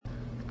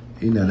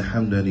إن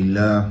الحمد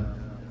لله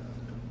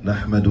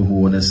نحمده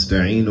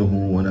ونستعينه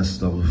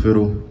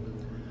ونستغفره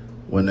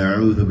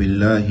ونعوذ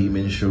بالله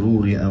من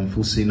شرور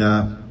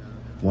أنفسنا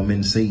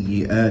ومن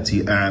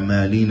سيئات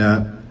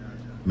أعمالنا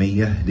من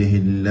يهده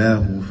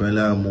الله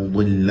فلا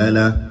مضل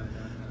له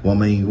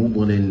ومن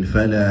يضلل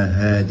فلا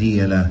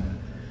هادي له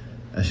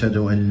أشهد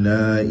أن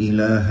لا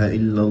إله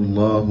إلا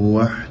الله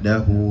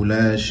وحده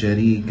لا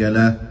شريك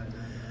له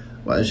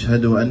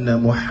وأشهد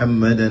أن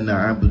محمدا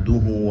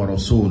عبده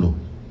ورسوله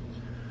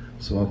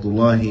صلوات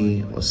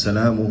الله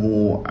وسلامه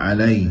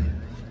عليه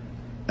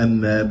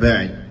أما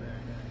بعد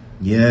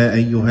يا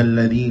أيها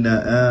الذين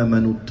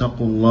آمنوا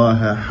اتقوا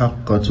الله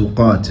حق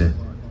تقاته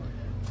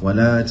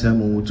ولا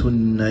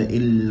تموتن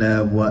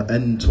إلا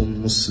وأنتم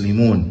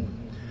مسلمون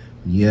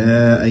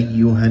يا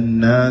أيها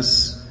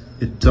الناس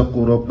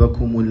اتقوا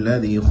ربكم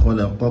الذي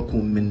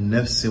خلقكم من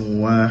نفس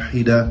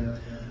واحدة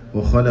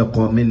وخلق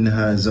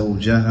منها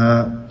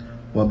زوجها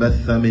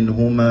وبث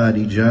منهما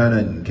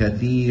رجالا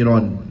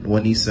كثيرا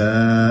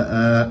ونساء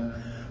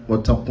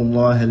واتقوا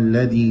الله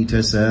الذي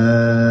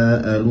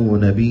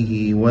تساءلون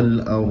به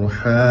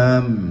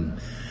والأرحام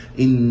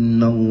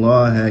إن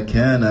الله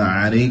كان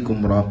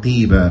عليكم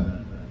رقيبا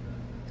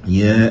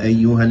يا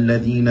أيها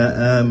الذين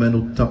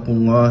آمنوا اتقوا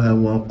الله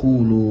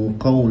وقولوا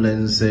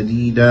قولا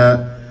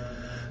سديدا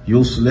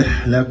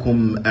يصلح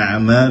لكم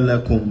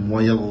أعمالكم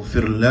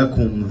ويغفر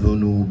لكم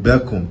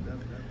ذنوبكم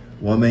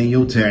ومن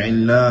يطع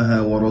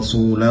الله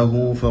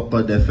ورسوله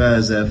فقد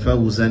فاز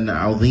فوزا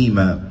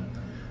عظيما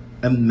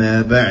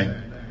أما بعد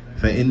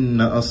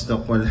فإن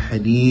أصدق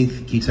الحديث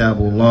كتاب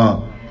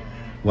الله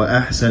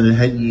وأحسن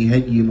الهدي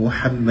هدي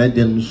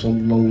محمد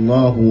صلى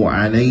الله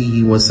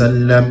عليه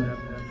وسلم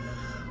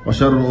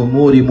وشر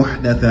الأمور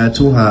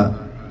محدثاتها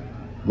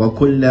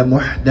وكل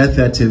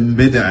محدثة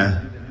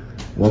بدعة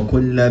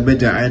وكل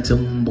بدعة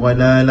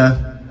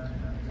ضلالة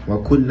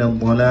وكل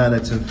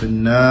ضلالة في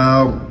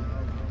النار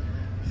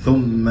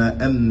ثم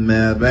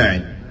أما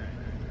بعد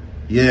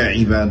يا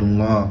عباد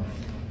الله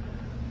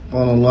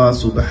قال الله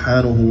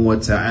سبحانه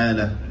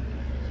وتعالى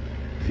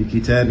في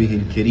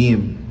كتابه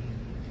الكريم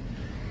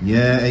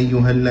يا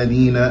أيها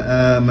الذين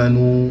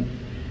آمنوا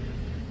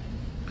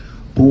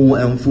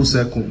قوا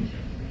أنفسكم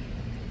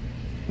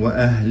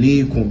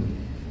وأهليكم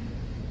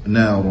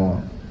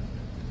نارا.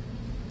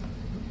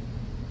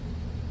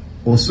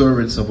 O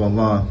servants of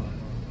Allah,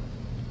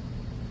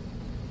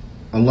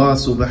 Allah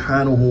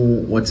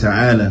subhanahu wa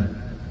ta'ala,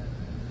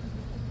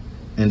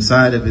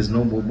 inside of his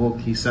noble book,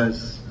 he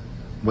says,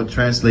 what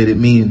translated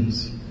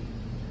means,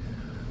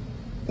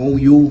 O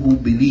you who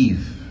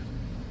believe,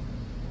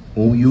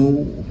 O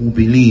you who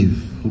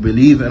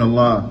believe in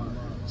Allah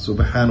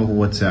subhanahu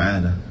wa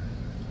ta'ala,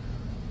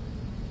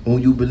 O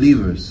you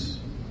believers,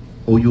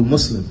 O you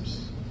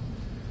Muslims,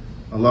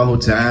 Allah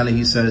ta'ala,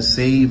 he says,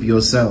 save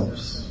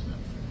yourselves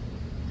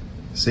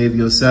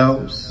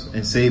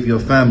and save your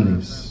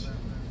families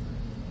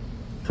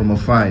from a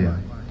fire.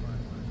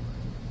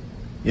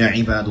 Ya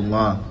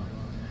ibadullah,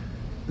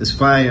 this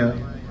fire,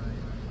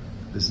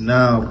 this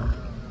nar,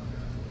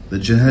 the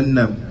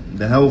Jahannam,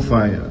 the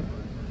hellfire,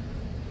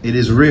 it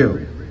is real,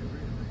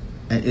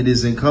 and it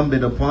is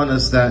incumbent upon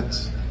us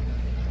that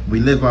we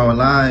live our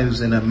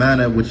lives in a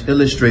manner which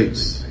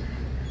illustrates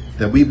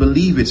that we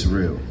believe it's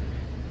real.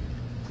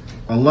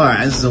 Allah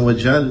Azza wa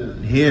Jal,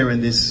 here in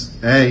this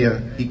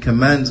ayah, He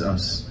commands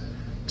us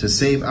to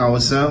save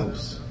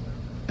ourselves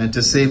and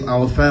to save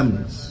our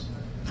families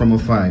from a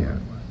fire.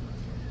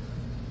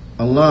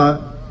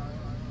 Allah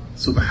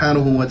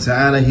subhanahu wa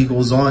ta'ala, He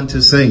goes on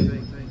to say,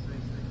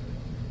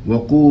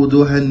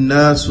 وَقُودُهَا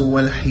النَّاسُ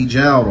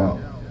وَالْحِجَارَةُ,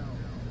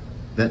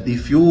 that the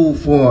fuel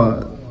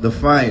for the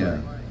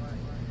fire,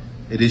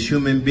 it is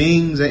human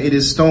beings and it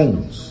is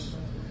stones.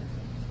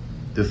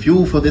 The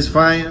fuel for this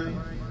fire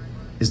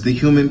is the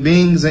human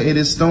beings and it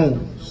is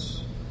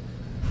stones.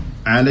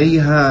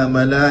 عَلَيْهَا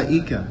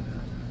مَلَائِكَةٌ,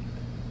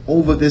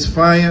 over this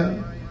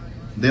fire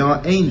there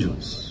are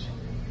angels.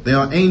 There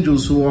are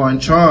angels who are in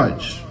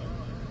charge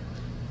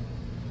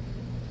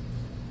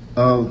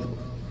of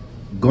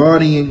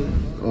guarding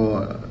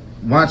or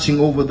watching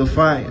over the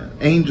fire.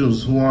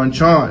 Angels who are in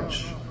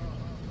charge.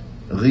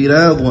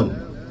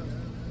 غِرَاضٌ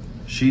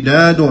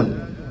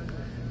شِدَادٌ,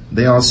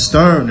 they are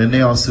stern and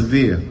they are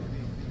severe.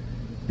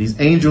 These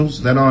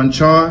angels that are in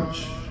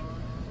charge,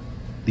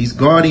 these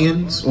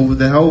guardians over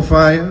the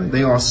hellfire,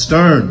 they are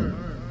stern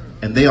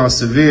and they are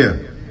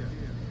severe.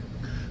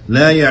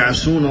 لَا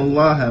يَعْصُونَ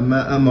اللَّهَ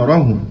مَا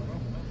أَمَرَهُمْ,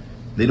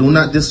 they do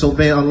not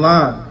disobey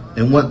Allah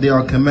in what they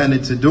are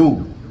commanded to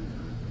do.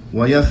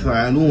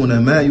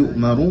 وَيَفْعَلُونَ مَا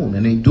يُؤْمَرُونَ,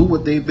 and they do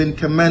what they've been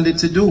commanded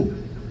to do.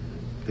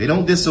 They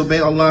don't disobey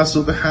Allah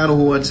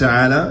subhanahu wa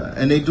ta'ala,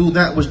 and they do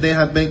that which they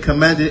have been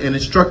commanded and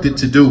instructed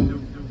to do.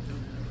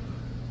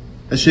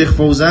 Shaykh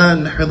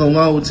Fawzan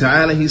hafidhahullah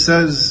ta'ala, he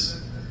says,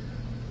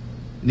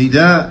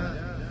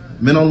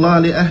 Nida min Allah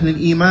li ahli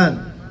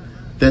al-iman,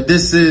 that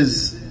this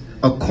is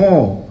a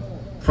call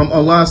from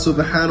Allah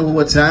subhanahu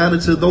wa ta'ala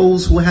to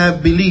those who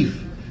have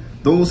belief,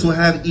 those who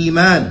have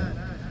iman,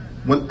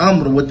 wal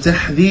amr wal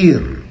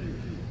tahdhir,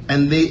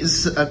 and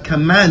it's a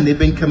command. They've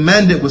been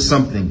commanded with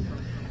something,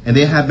 and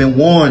they have been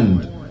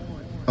warned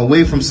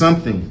away from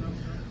something.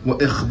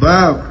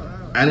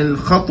 وَإِخْبَارٌ عَنِ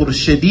الْخَطْرِ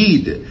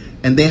الشَّدِيدِ,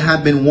 and they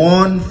have been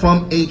warned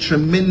from a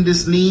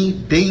tremendously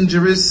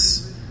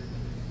dangerous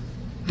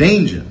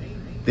danger.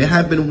 They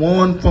have been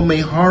warned from a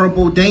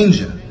horrible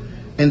danger,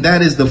 and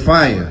that is the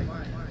fire.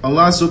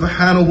 Allah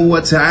subhanahu wa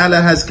ta'ala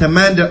has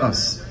commanded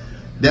us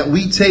that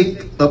we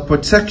take a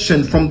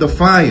protection from the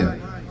fire,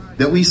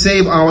 that we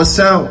save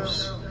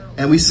ourselves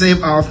and we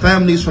save our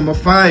families from a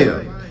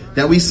fire,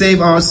 that we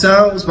save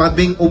ourselves by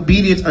being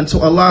obedient unto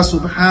Allah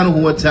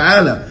subhanahu wa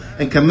ta'ala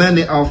and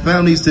commanding our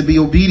families to be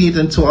obedient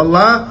unto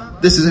Allah.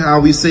 This is how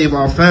we save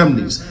our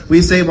families.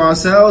 We save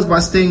ourselves by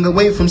staying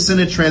away from sin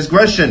and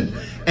transgression,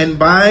 and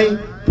by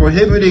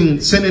prohibiting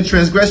sin and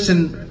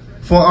transgression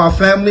for our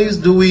families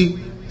do we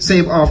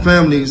save our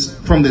families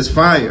from this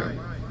fire.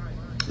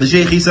 The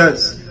Shaykh, he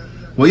says,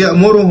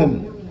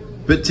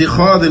 وَيَأْمُرُهُمْ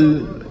بِاتِّخَاذِ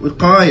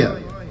الْوِقَايَةِ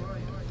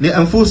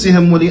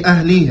لِأَنفُسِهِمْ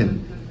وَلِأَهْلِهِمْ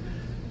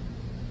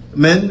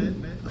مِنْ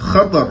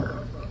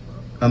خَطَرٍ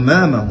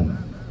أَمَامَهُمْ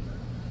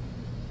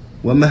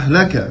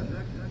وَمَهْلَكَ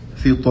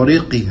فِي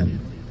طَرِيقِهِمْ.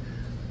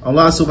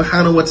 Allah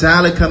subhanahu wa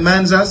ta'ala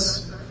commands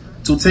us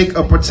to take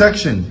a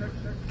protection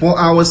for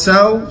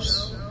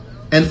ourselves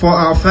and for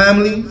our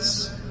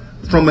families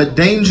from a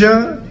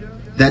danger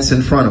that's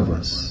in front of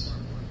us.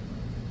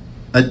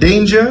 A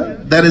danger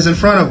that is in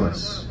front of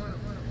us.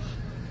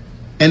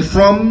 And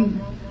from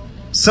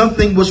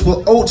something which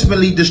will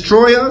ultimately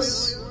destroy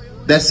us,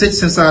 that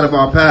sits inside of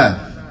our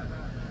path.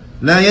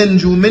 لا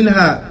ينجو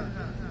منها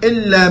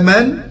إلا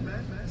من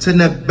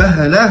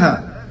تنبه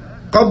لها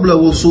قبل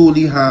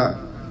وصولها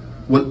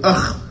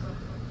والأخذ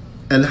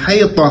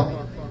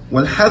الحيطة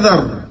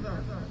والحذر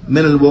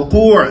من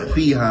الوقوع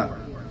فيها.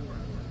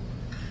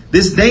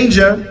 This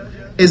danger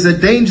is a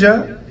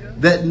danger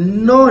that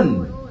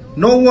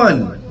no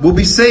one will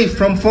be safe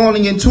from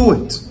falling into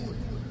it,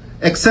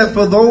 except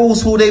for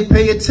those who they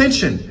pay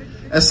attention,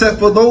 except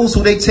for those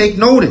who they take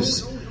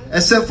notice,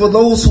 except for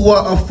those who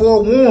are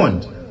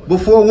forewarned.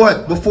 Before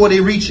what? Before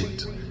they reach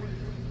it.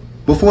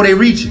 Before they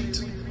reach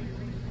it.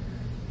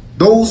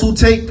 Those who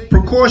take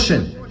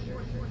precaution,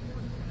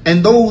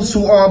 and those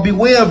who are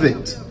beware of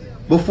it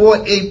before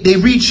they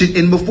reach it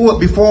and before it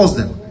befalls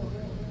them.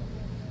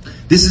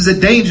 This is a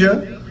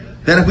danger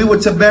that if we were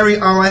to bury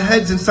our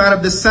heads inside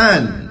of the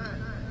sand,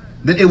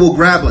 then it will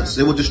grab us,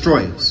 it will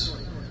destroy us.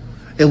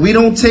 If we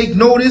don't take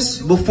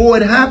notice before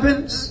it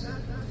happens,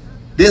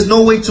 there's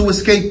no way to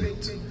escape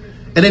it.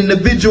 An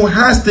individual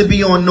has to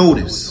be on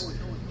notice.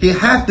 They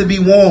have to be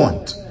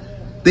warned.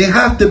 They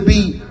have to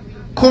be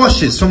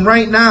cautious from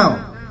right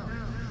now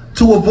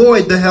to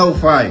avoid the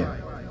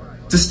hellfire,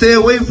 to stay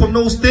away from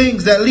those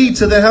things that lead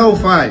to the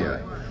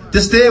hellfire,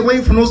 to stay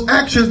away from those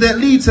actions that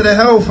lead to the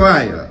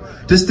hellfire,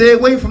 to stay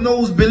away from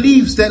those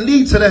beliefs that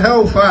lead to the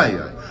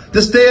hellfire,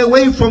 to stay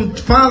away from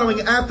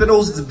following after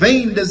those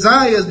vain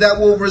desires that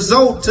will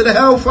result to the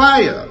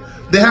hellfire.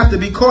 They have to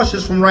be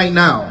cautious from right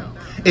now.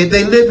 If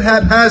they live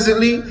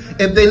haphazardly,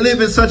 if they live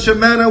in such a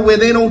manner where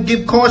they don't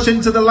give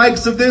caution to the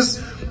likes of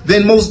this,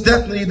 then most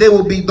definitely there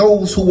will be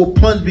those who will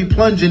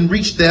plunge and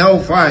reach the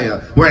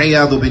hellfire.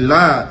 Wa'iyadu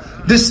billah.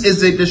 This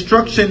is a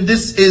destruction,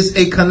 this is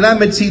a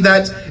calamity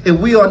that if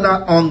we are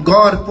not on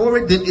guard for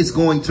it, then it's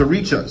going to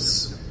reach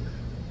us.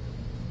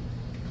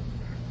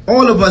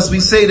 All of us, we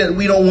say that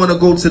we don't want to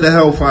go to the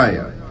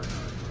hellfire,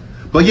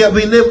 but yet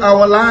we live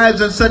our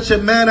lives in such a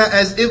manner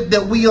as if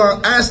that we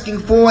are asking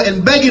for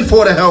and begging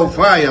for the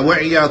hellfire.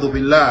 وَعِيَاذُ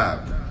بِاللَّهِ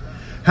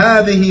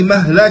هَذِهِ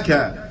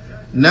مَهْلَكَ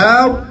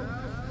نَارٌ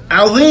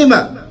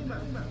عَظِيمَةٌ.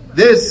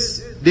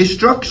 This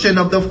destruction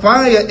of the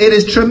fire, it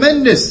is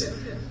tremendous.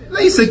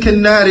 لَيْسَ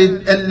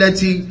كَالنَّارِ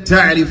الَّتِي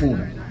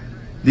تَعْرِفُونَ.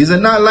 These are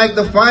not like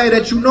the fire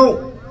that you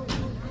know.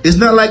 It's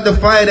not like the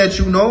fire that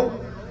you know.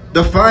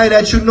 The fire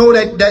that you know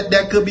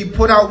that could be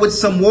put out with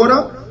some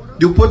water.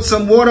 You put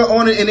some water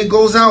on it and it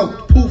goes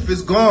out. Poof,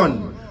 it's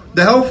gone.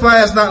 The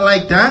hellfire is not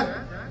like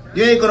that.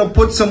 You ain't going to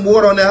put some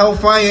water on the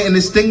hellfire and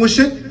extinguish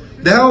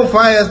it. The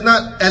hellfire is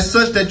not as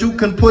such that you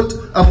can put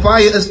a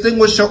fire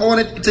extinguisher on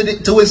it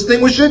to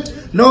extinguish it.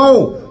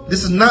 No,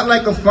 this is not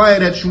like a fire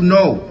that you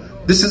know.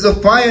 This is a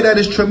fire that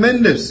is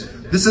tremendous.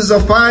 This is a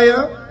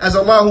fire, as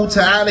Allah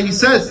Ta'ala, He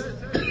says,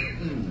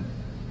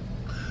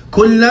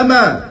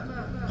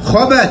 كُلَّمَا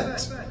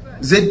خَبَتْ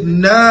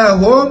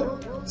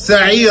زِدْنَاهُمْ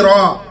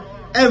سَعِيرًا.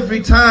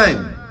 Every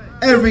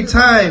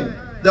time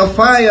the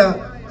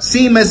fire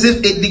seems as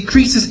if it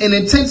decreases in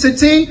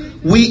intensity,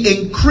 we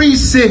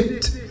increase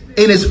it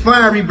in its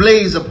fiery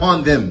blaze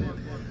upon them.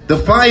 The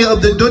fire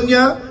of the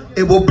dunya,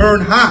 it will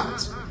burn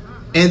hot,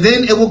 and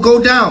then it will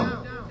go down.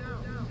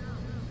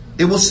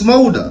 It will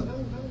smolder,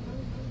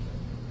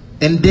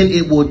 and then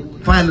it will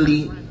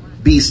finally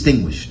be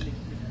extinguished.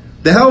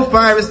 The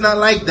hellfire is not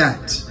like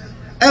that.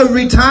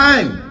 Every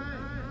time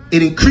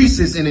it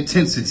increases in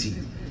intensity.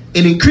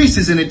 It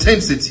increases in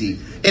intensity.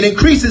 It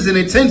increases in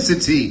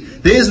intensity.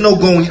 There is no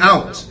going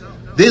out.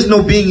 There's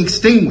no being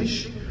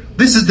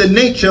This is the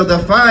nature of the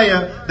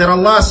fire that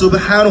Allah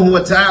subhanahu wa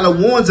ta'ala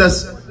warns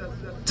us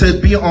to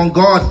be on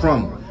guard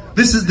from.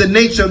 This is the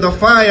nature of the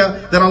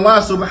fire that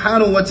Allah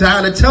subhanahu wa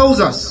ta'ala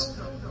tells us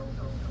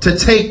to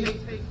take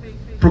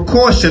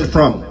precaution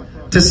from,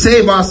 to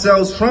save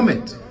ourselves from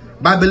it,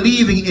 by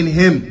believing in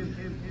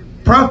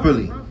Him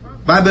properly,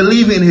 by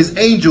believing in His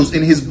angels,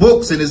 in His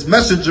books, in His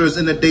messengers,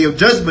 in the Day of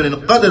Judgment, in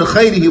qadr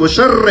khayrihi wa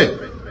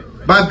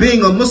sharrih, by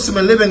being a Muslim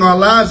and living our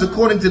lives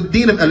according to the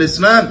deen of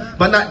al-Islam,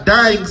 but not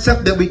dying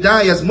except that we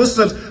die as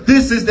Muslims.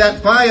 This is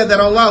that fire that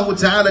Allah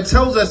Ta'ala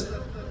tells us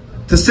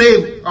to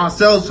save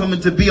ourselves from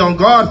and to be on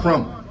guard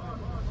from.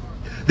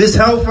 This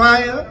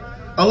hellfire,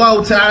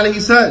 Allah Ta'ala, He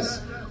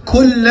says,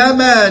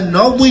 كُلَّمَا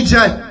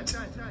نَضِجَتْ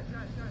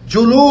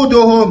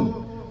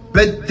جُلُودُهُمْ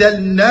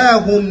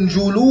بَدَّلْنَاهُمْ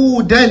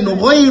جُلُودًا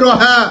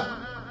غَيْرَهَا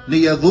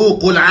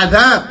لِيَذُوقُوا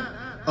الْعَذَابِ.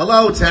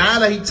 Allah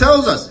Ta'ala, He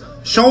tells us,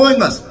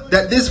 showing us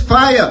that this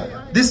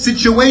fire, this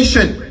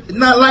situation, is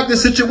not like the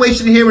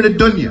situation here in the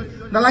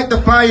dunya. Not like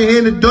the fire here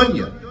in the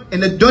dunya. In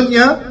the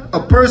dunya, a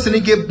person, he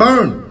get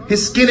burned.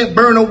 His skin, it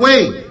burn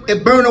away.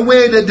 It burn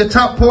away the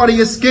top part of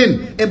your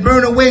skin. It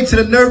burn away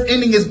till the nerve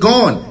ending is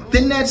gone.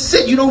 Then that's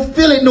it. You don't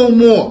feel it no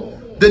more.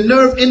 The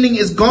nerve ending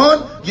is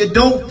gone. You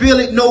don't feel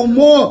it no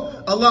more.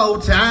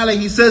 Allah Ta'ala,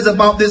 He says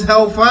about this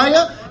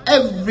hellfire,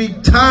 every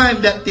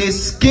time that their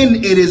skin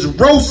it is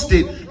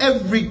roasted,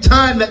 every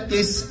time that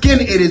their skin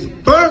it is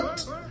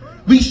burnt,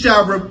 we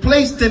shall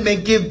replace them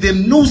and give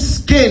them new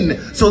skin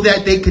so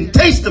that they can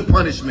taste the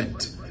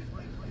punishment.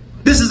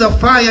 This is a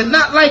fire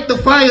not like the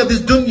fire of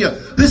this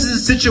dunya. This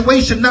is a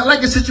situation not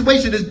like a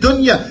situation of this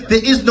dunya.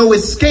 There is no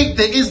escape.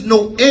 There is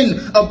no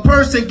end. A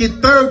person get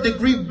 3rd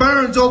degree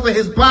burns over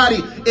his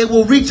body. It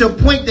will reach a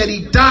point that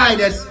he died.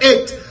 That's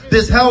it.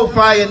 This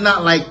hellfire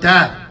not like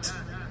that.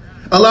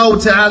 Allah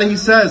Ta'ala, He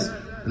says,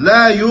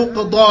 لا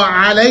يقضى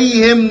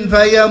عليهم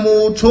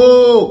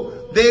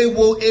فيموتوا. They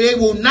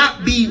will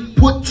not be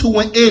put to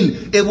an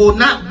end. It will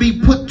not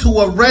be put to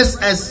a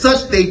rest as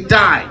such they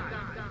die.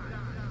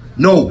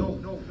 No.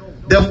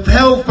 The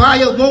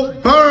hellfire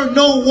won't burn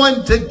no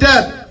one to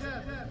death.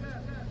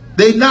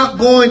 They're not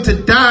going to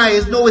die.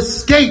 There's no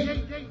escape.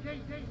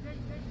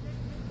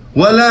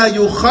 وَلَا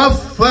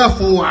يُخَفَّفُ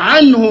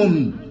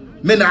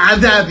عَنْهُمْ مِنْ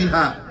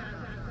عَذَابِهَا.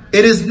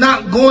 It is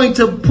not going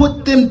to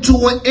put them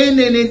to an end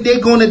and they're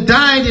going to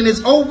die and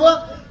it's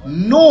over.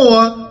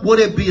 Nor will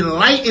it be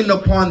lightened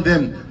upon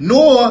them.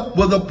 Nor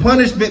will the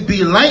punishment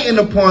be lightened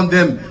upon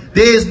them.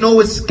 There is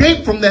no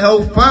escape from the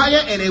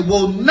hellfire, and it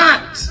will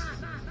not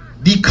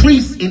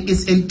decrease in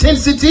its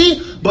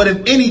intensity, but if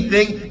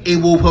anything,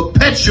 it will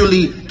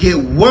perpetually get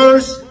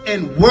worse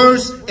and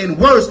worse and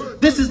worse.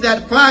 This is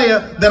that fire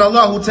that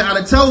Allah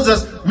Ta'ala tells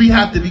us we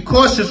have to be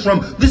cautious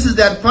from. This is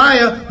that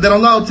fire that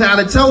Allah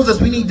Ta'ala tells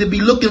us we need to be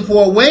looking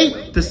for a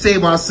way to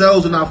save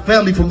ourselves and our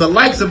family from the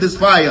likes of this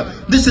fire.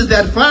 This is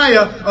that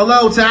fire,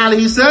 Allah Ta'ala,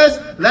 He says,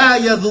 لا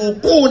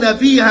يذوقون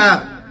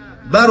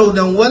فيها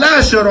بردا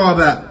ولا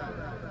شرابا.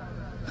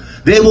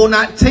 They will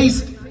not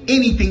taste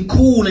anything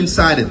cool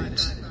inside of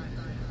it.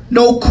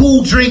 No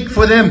cool drink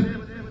for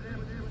them.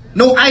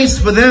 No ice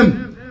for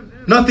them.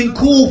 Nothing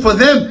cool for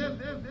them.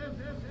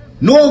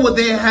 Nor will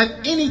they have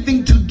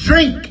anything to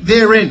drink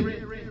therein.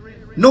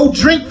 No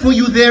drink for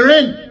you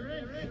therein.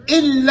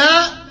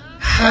 إِلَّا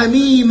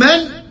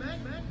حَمِيمًا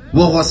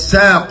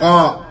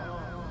وَغَسَّاقًا.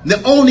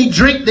 The only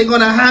drink they're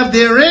going to have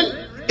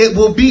therein, it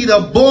will be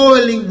the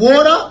boiling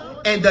water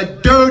and the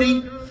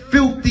dirty,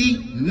 filthy,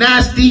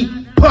 nasty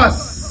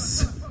pus.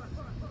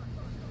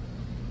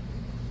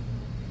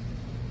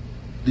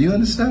 Do you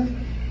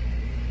understand?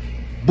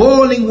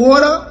 Boiling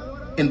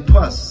water and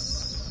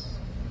pus.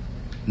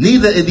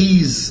 Neither of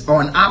these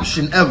are an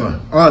option ever,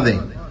 are they?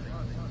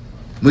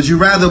 Would you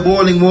rather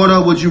boiling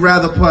water? Would you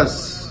rather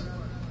pus?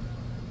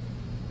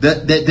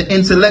 The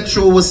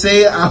intellectual will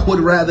say, I would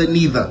rather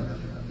neither.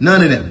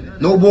 None of them.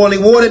 No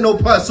boiling water, no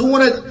pus. Who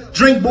want to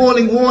drink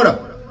boiling water?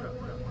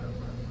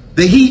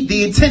 The heat,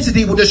 the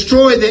intensity will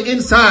destroy their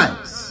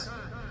insides.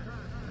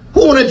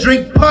 Who want to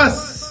drink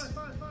pus?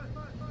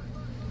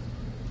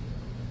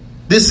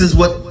 This is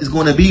what is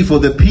going to be for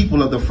the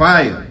people of the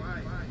fire.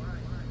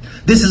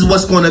 This is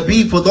what's going to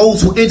be for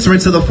those who enter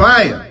into the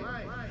fire.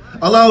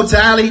 Allah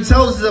Ta'ala, He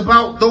tells us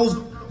about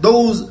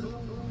those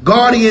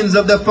guardians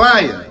of the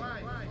fire.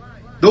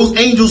 Those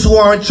angels who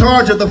are in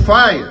charge of the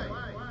fire.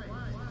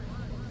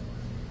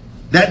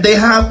 That they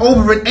have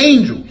over it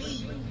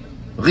angels.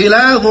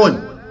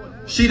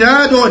 غِلَاظٌ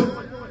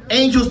شِدَادٌ.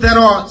 Angels that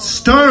are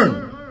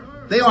stern.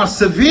 They are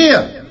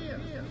severe.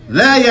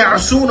 لَا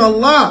يَعْصُونَ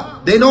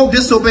اللَّهِ. They don't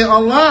disobey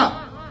Allah.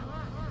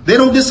 They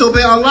don't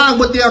disobey Allah and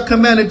what they are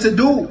commanded to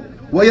do.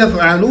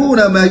 وَيَفْعَلُونَ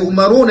مَا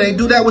يُؤْمَرُونَ. They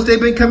do that which they've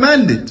been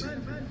commanded.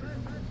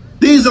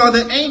 These are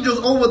the angels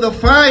over the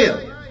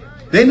fire.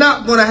 They're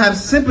not going to have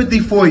sympathy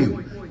for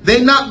you.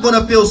 They're not going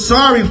to feel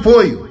sorry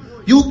for you.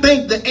 You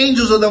think the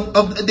angels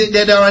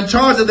that are in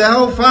charge of the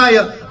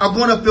hellfire are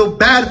going to feel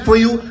bad for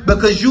you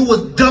because you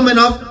was dumb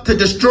enough to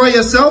destroy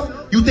yourself?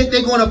 You think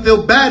they're going to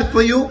feel bad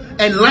for you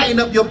and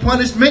lighten up your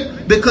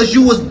punishment because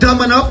you was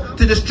dumb enough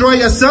to destroy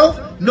yourself?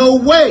 No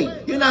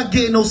way. You're not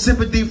getting no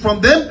sympathy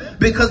from them,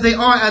 because they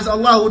are, as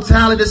Allah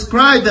Ta'ala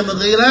described them,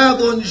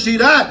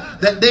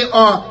 that they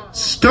are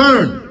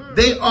stern,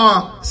 they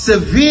are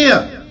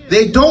severe.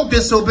 They don't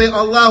disobey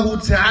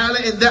Allah Ta'ala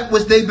in that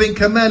which they've been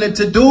commanded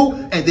to do,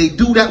 and they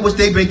do that which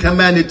they've been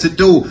commanded to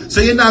do. So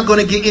you're not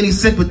going to get any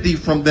sympathy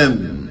from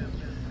them.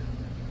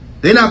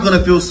 They're not going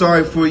to feel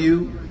sorry for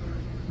you.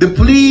 The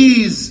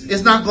please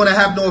is not going to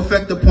have no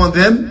effect upon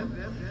them.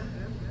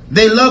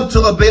 They love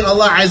to obey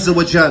Allah Azza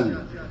wa Jal.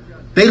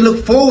 They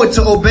look forward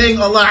to obeying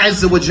Allah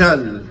Azza wa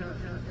Jal.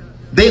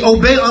 They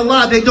obey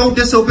Allah, they don't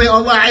disobey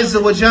Allah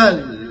Azza wa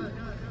Jal.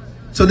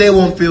 So they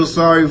won't feel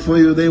sorry for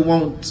you, they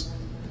won't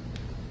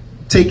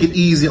take it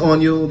easy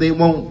on you, they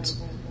won't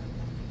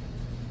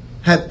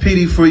have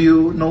pity for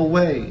you. No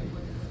way.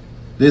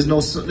 There's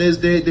no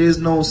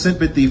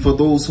sympathy for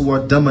those who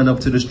are dumb enough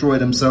to destroy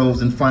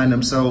themselves and find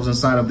themselves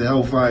inside of the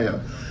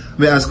hellfire.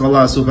 We ask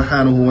Allah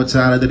subhanahu wa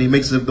ta'ala that He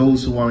makes of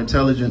those who are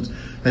intelligent,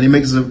 that He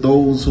makes of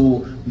those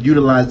who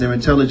utilize their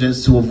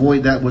intelligence to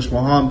avoid that which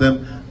will harm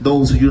them,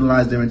 those who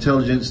utilize their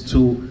intelligence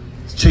to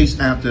chase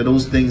after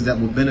those things that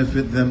will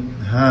benefit them.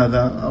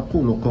 هذا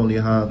أقول قولي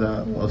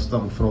هذا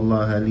وأستغفر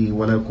الله لي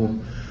ولكم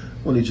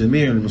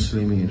ولجميع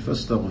المسلمين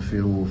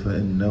فاستغفروا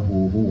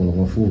فإنه هو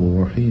الغفور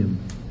الرحيم.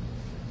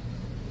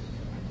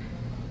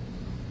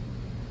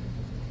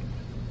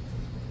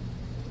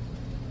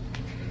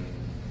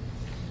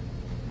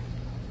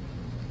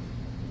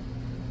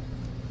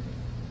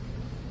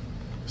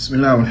 بسم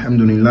الله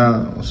والحمد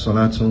لله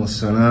والصلاة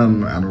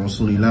والسلام على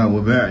رسول الله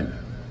وبعد.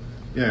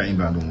 يا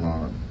عباد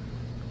الله,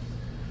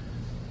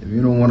 if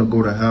you don't want to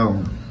go to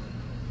hell,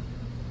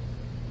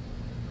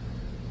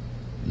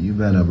 you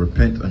better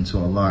repent unto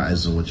Allah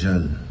Azza wa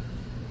Jal.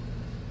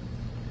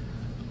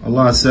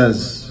 Allah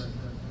says,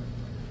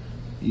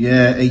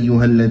 يا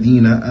أيها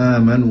الذين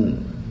آمنوا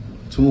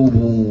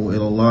توبوا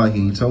إلى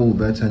الله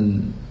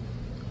توبة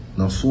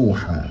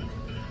نصوحا.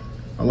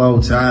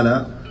 Allah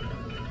Ta'ala,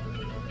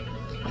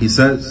 He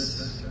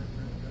says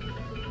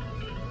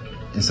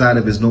inside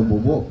of His noble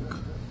book,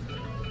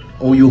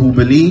 O you who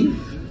believe,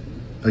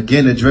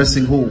 again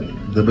addressing who?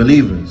 The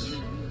believers,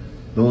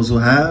 those who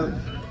have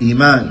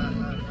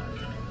Iman.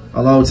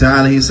 Allah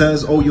Ta'ala, He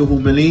says, O you who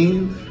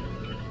believe,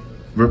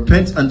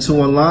 repent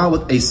unto Allah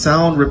with a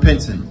sound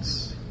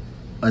repentance,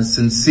 a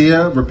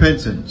sincere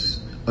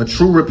repentance, a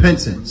true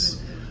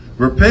repentance.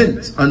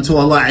 Repent unto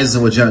Allah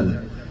Azza wa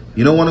Jal.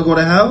 You don't want to go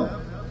to hell?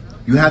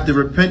 You have to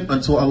repent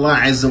unto Allah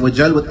Azza wa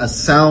Jal with a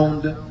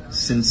sound,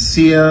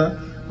 sincere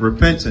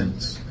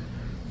repentance.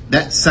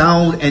 That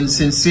sound and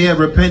sincere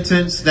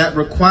repentance, that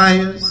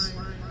requires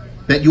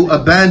that you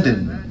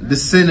abandon the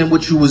sin in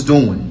which you was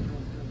doing.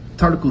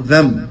 Tarku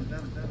them.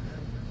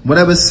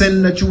 Whatever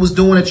sin that you was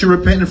doing that you're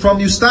repenting from,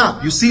 you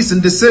stop. You cease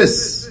and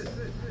desist.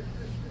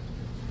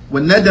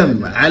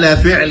 وَالنَّدَمْ عَلَى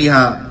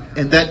فِعْلِهَا.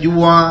 And that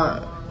you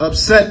are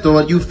upset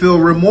or you feel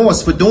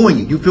remorse for doing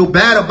it. You feel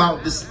bad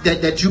about this,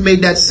 that you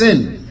made that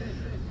sin.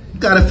 You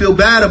gotta feel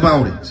bad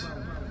about it.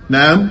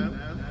 Naam.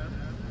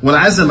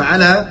 وَالْعَزَمْ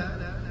عَلَى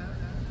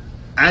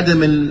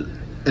عَدَمِ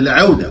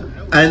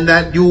الْعَوْدَةِ. And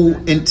that you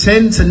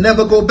intend to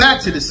never go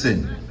back to the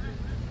sin.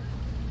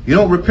 You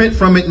don't repent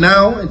from it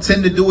now,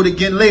 intend to do it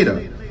again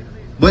later.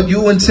 But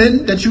you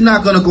intend that you're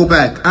not going to go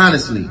back,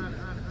 honestly,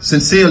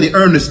 sincerely,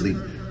 earnestly.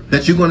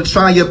 That you're going to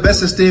try your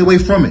best to stay away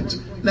from it.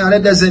 Now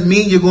that doesn't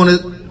mean you're going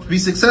to be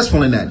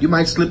successful in that. You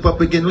might slip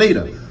up again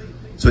later.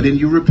 So then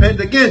you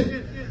repent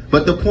again.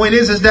 But the point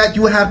is that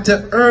you have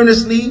to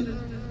earnestly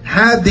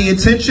have the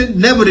intention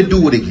never to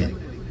do it again.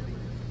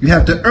 You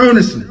have to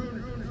earnestly,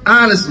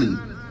 honestly,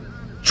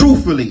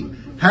 truthfully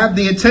have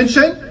the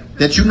intention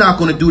that you're not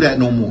going to do that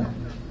no more.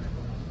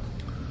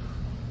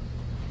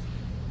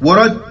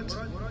 وَرَدْ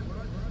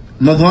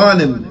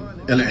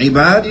مَظَالِمْ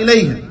الْعِبَادِ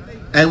إِلَيْهِمْ.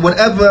 And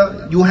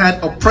whatever you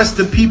had oppressed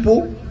the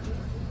people,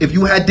 if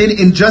you had done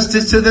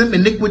injustice to them,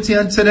 iniquity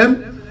unto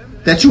them,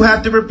 that you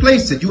have to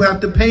replace it. You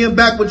have to pay them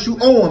back what you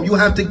owe them. You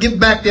have to give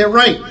back their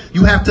right.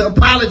 You have to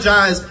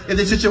apologize if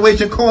the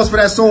situation calls for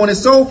that, so on and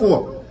so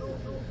forth.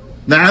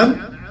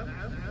 Now,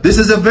 this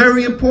is a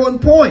very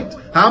important point.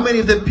 How many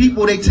of the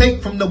people they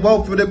take from the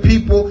wealth of the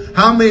people?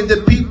 How many of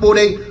the people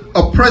they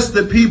oppress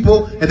the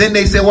people? And then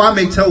they say, well, I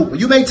make tawbah.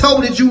 You make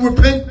tawbah that you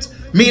repent,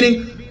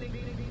 meaning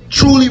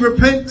truly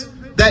repent,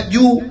 that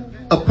you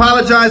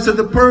apologize to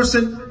the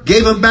person,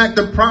 gave them back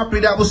the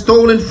property that was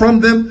stolen from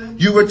them.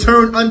 You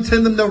return unto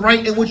them the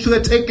right in which you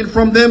had taken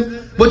from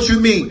them. What you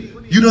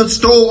mean? You done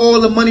stole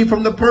all the money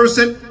from the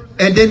person,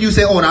 and then you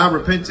say, oh, now I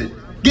repented.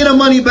 Get the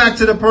money back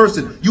to the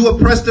person. You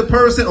oppressed the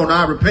person, oh,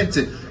 now I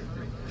repented.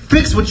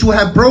 Fix what you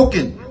have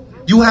broken.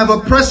 You have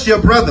oppressed your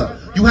brother.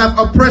 You have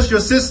oppressed your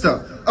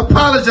sister.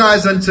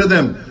 Apologize unto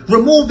them.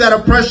 Remove that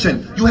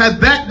oppression. You have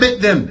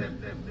backbit them.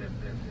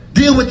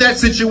 Deal with that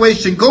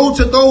situation. Go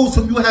to those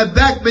whom you have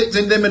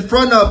backbitten them in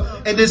front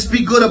of, and then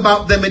speak good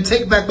about them and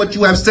take back what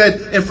you have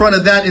said in front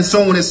of that, and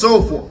so on and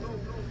so forth.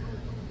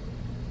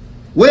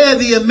 Where are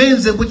the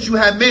amends in which you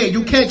have made?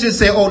 You can't just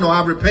say, oh no,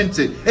 I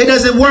repented. It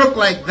doesn't work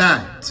like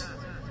that.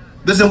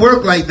 Doesn't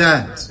work like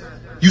that.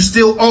 You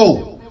still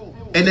owe.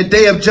 And the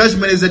day of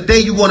judgment is the day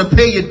you want to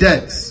pay your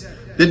debts.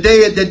 The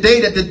day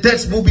that the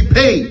debts will be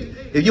paid.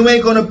 If you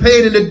ain't going to pay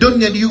it in the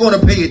dunya, you're going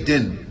to pay it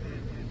then.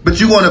 But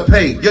you're going to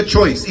pay. Your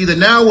choice, either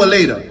now or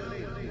later.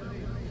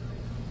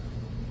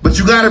 But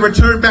you got to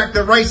return back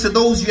the rights of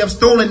those you have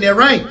stolen their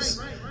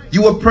rights.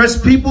 You oppress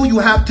people, you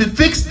have to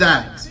fix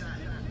that.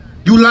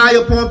 You lie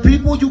upon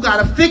people, you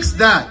got to fix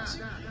that.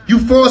 You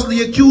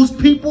falsely accuse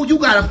people, you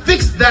got to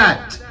fix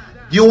that.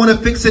 You want to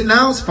fix it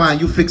now? It's fine,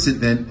 you fix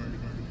it then.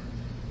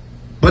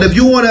 But if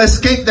you want to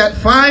escape that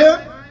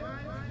fire,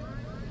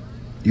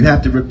 you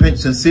have to repent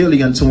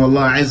sincerely unto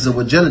Allah Azza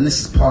wa Jalla, and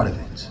this is part of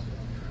it.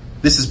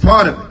 This is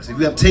part of it. If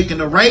you have taken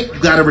the right, you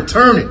got to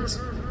return it.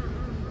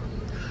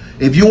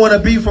 If you want to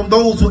be from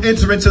those who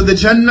enter into the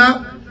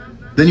Jannah,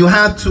 then you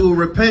have to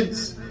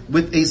repent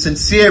with a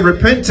sincere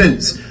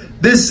repentance.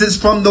 This is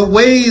from the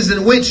ways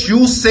in which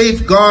you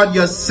safeguard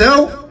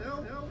yourself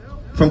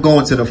from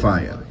going to the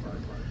fire.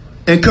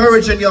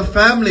 Encouraging your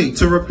family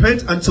to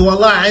repent unto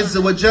Allah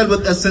Azza wa Jal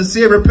with a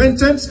sincere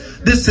repentance.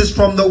 This is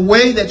from the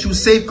way that you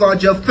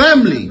safeguard your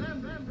family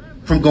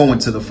from going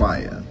to the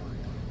fire.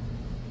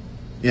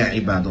 Yeah,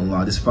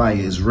 ibadallah, this fire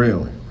is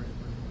real.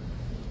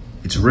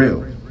 It's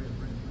real.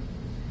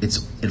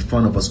 It's in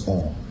front of us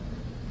all.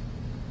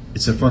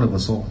 It's in front of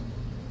us all.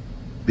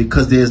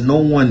 Because there's no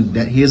one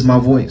that hears my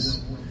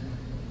voice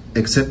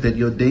except that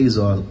your days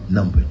are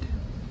numbered.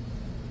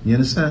 You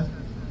understand?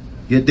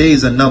 Your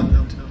days are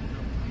numbered.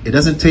 It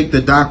doesn't take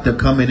the doctor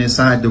coming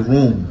inside the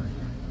room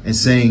and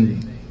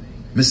saying,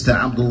 Mr.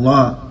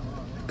 Abdullah,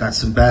 got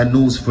some bad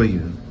news for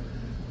you.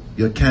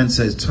 Your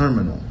cancer is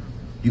terminal.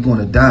 You're going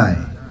to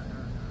die.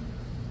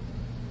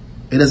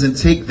 It doesn't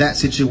take that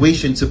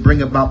situation to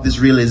bring about this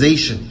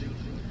realization.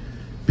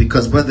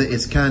 Because whether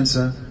it's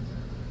cancer,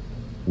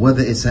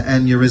 whether it's an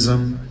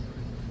aneurysm,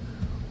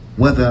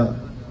 whether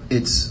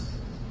it's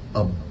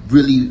a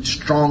really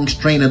strong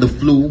strain of the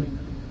flu,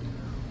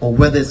 or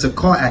whether it's a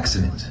car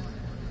accident,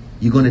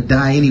 you're going to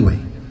die anyway.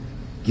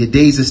 Your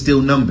days are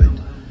still numbered.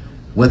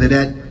 Whether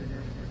that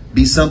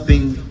be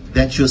something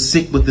that you're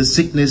sick with, the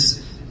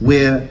sickness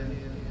where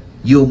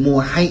you're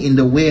more heightened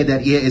aware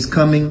that air is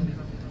coming,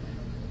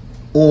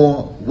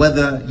 or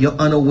whether you're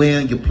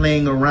unaware, you're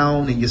playing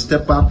around and you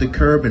step out the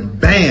curb and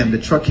bam, the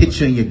truck hits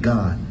you and you're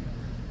gone.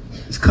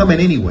 It's coming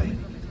anyway.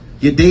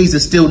 Your days are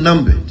still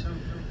numbered.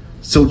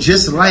 So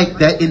just like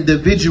that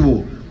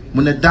individual,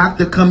 when the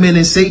doctor come in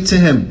and say to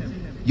him,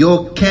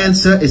 your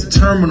cancer is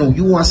terminal,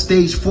 you are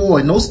stage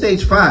 4, no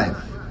stage 5.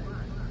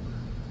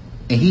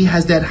 And he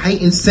has that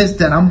heightened sense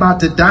that I'm about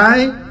to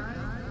die.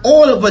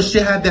 All of us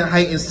should have that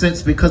heightened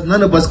sense because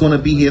none of us going to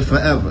be here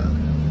forever.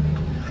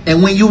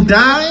 And when you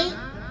die,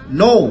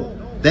 know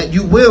that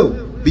you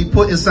will be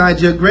put inside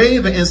your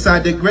grave, and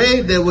inside the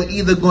grave there will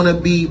either going to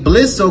be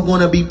bliss or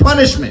going to be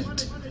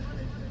punishment.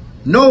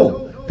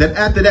 Know that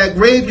after that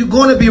grave you're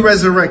going to be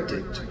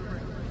resurrected.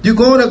 You're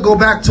going to go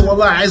back to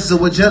Allah Azza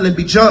wa Jalla and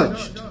be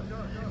judged.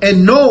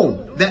 And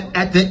know that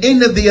at the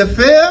end of the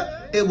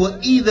affair, it will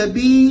either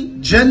be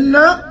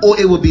Jannah or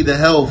it will be the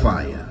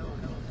hellfire.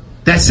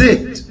 That's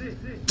it.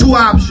 2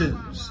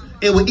 options.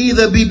 It will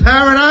either be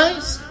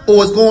paradise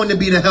or it's going to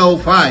be the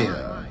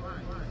hellfire.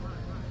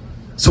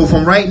 So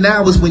from right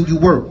now is when you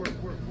work.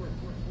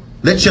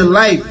 Let your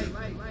life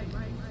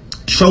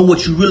show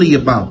what you're really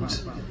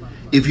about.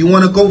 If you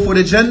want to go for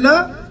the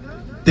Jannah,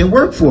 then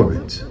work for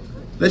it.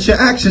 Let your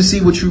actions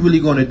see what you're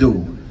really going to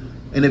do.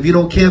 And if you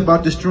don't care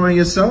about destroying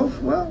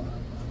yourself, well,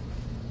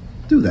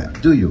 do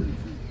that. Do you?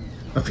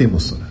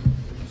 Aqimus salah.